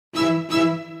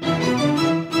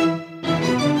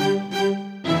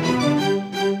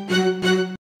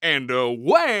and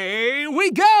away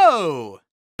we go!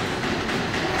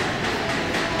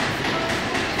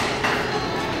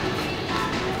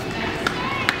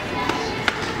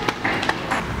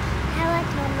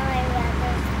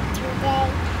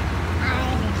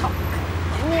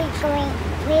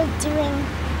 We're doing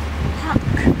hook.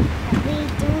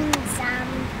 We're doing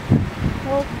some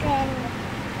hook and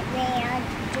they are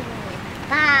doing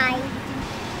bye.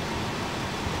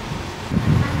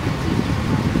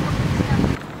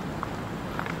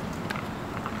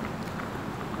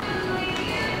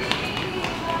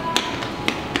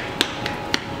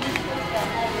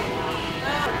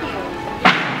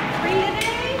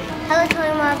 Hello,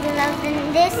 toy marbles,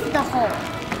 and this is the hole.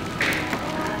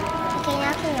 Okay,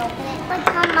 now can you open it? Look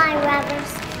on my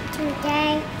rubbers.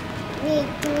 Today we're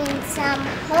doing some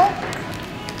hook,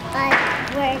 but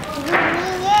we're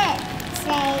doing it.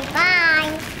 Say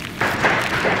bye.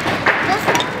 This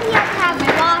one we have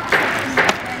lots of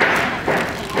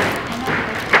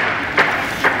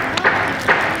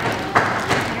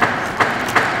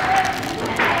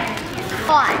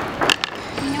what?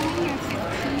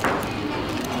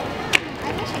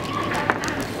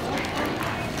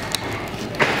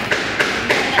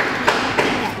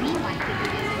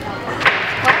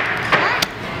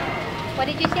 What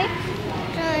did you say?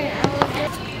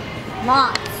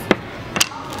 Lots.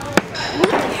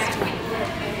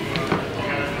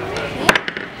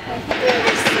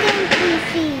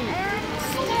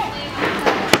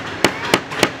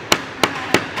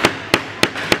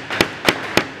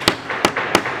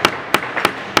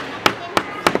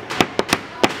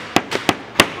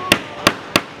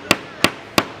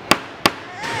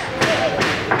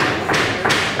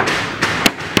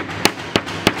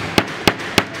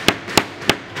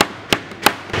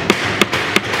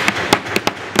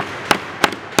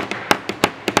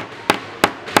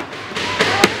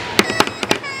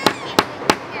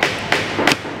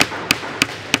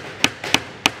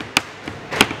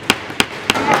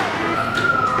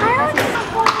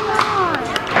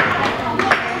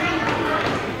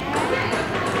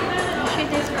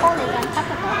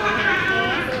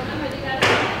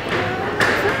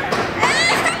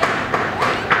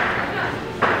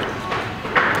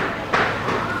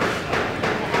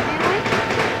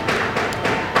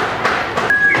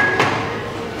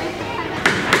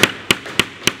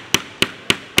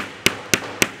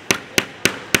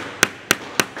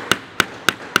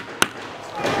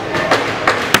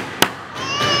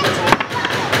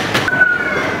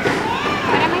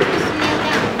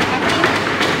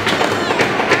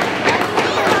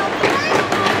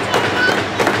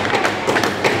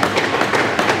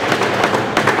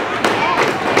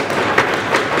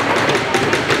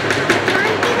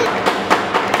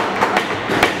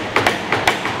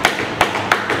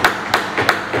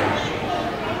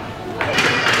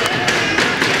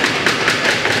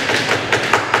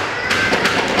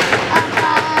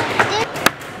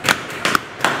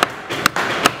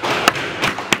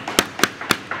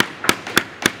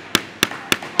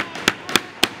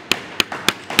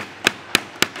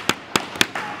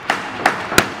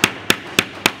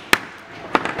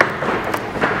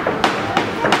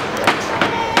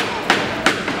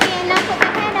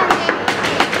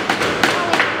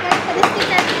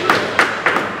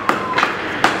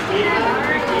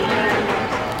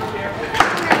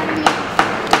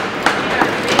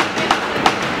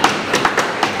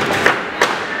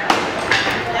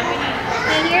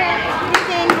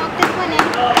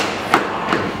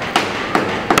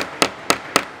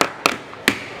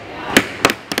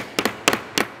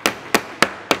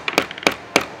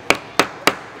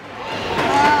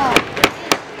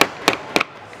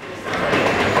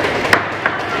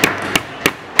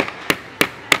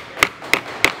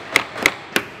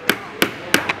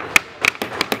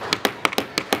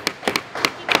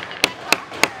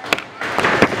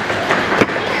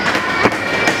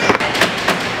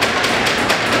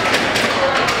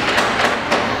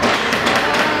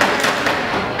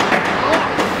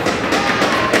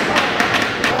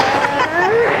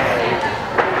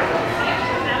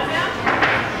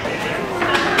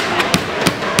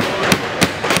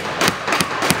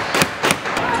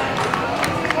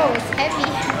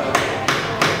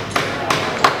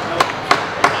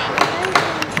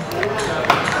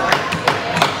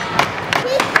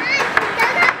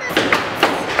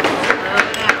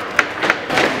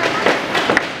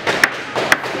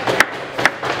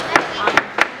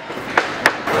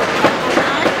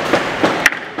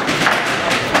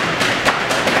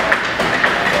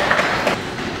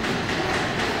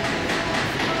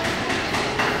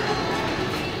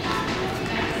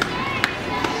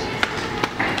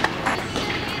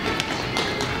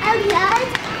 Elyaz.